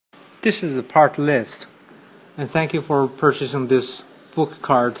This is a part list, and thank you for purchasing this book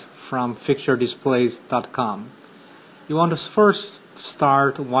card from fixturedisplays.com. You want to first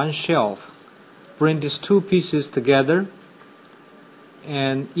start one shelf. Bring these two pieces together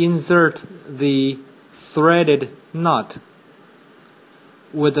and insert the threaded nut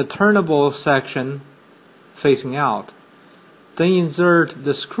with the turnable section facing out. Then insert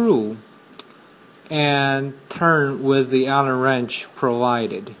the screw and turn with the Allen wrench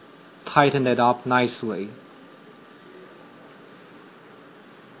provided. Tighten it up nicely.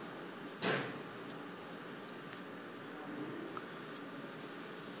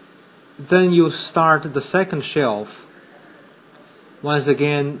 Then you start the second shelf. Once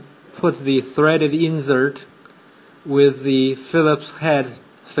again, put the threaded insert with the Phillips head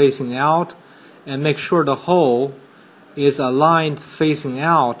facing out and make sure the hole is aligned facing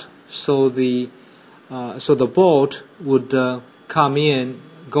out so the bolt would come in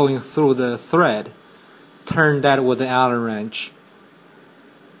going through the thread. Turn that with the Allen wrench.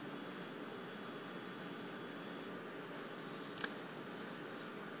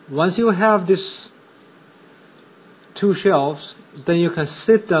 Once you have these two shelves, then you can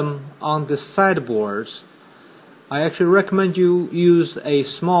sit them on the sideboards. I actually recommend you use a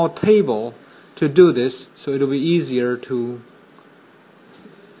small table to do this, so it'll be easier to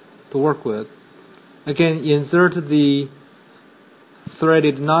work with. Again, insert the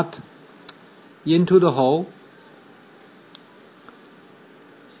threaded nut into the hole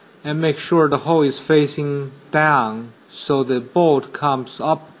and make sure the hole is facing down so the bolt comes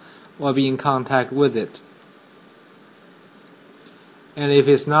up while being in contact with it. And if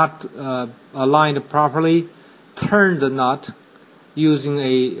it's not aligned properly, turn the nut using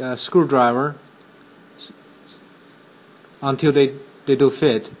a screwdriver until they do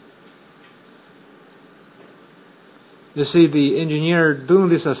fit. You see, the engineer doing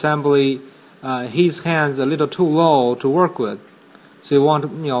this assembly, his hands a little too low to work with. So you want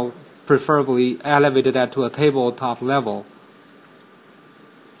to, preferably elevate that to a tabletop level.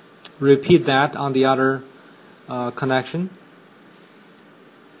 Repeat that on the other connection.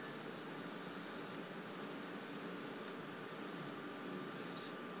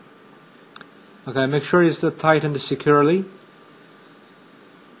 Okay, make sure it's tightened securely.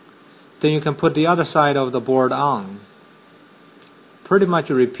 Then you can put the other side of the board on. Pretty much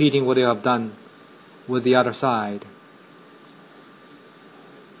repeating what you have done with the other side.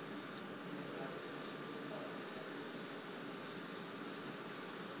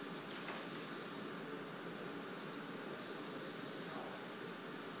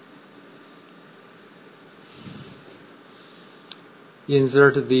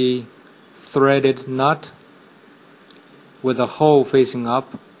 Insert the threaded nut with the hole facing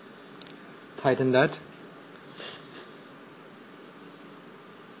up. Tighten that.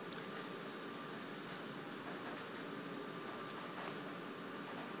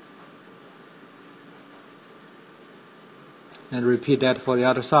 And repeat that for the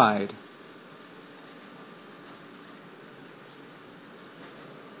other side.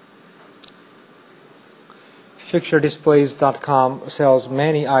 Fixturedisplays.com sells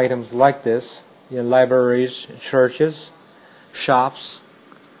many items like this in libraries, churches, shops,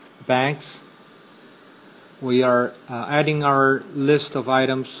 banks. We are adding our list of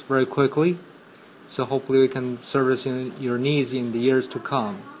items very quickly, so hopefully we can service your needs in the years to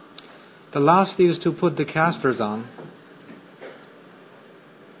come. The last is to put the casters on.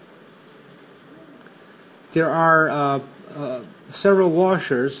 There are several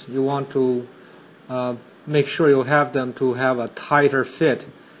washers. You want to make sure you have them to have a tighter fit.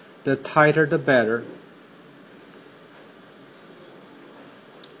 The tighter the better.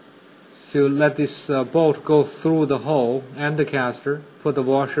 So let this bolt go through the hole and the caster. Put the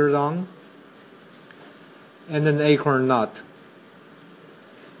washers on. And then the acorn nut.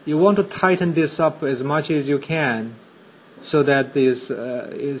 You want to tighten this up as much as you can so that this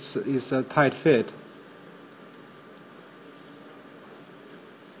is a tight fit.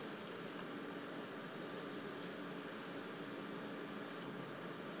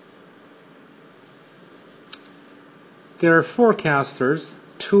 There are 4 casters.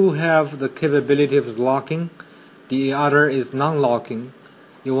 2 have the capability of locking. The other is non-locking.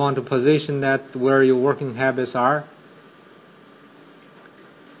 You want to position that where your working habits are.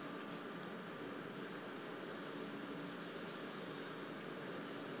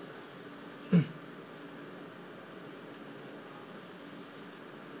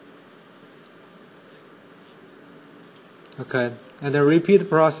 Okay, and then repeat the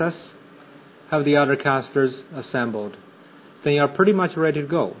process. Have the other casters assembled. Then you are pretty much ready to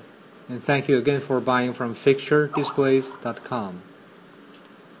go. And thank you again for buying from fixturedisplays.com.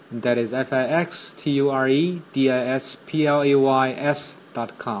 And that is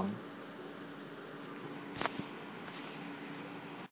fixturedisplays.com.